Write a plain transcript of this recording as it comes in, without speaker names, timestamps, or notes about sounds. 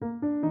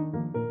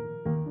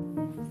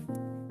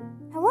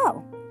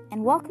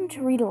and welcome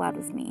to Read Aloud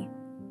with me.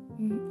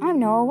 I'm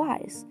Noah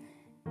Wise,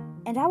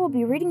 and I will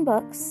be reading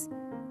books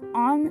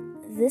on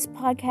this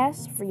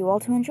podcast for you all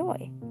to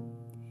enjoy.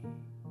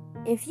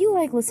 If you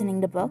like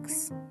listening to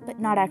books, but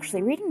not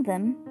actually reading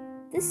them,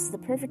 this is the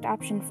perfect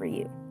option for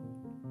you.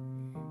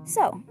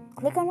 So,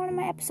 click on one of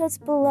my episodes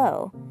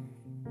below,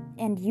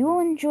 and you will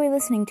enjoy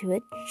listening to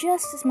it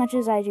just as much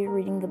as I do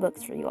reading the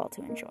books for you all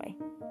to enjoy.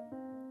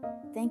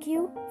 Thank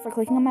you for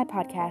clicking on my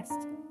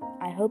podcast.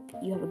 I hope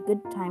you have a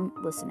good time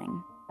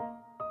listening.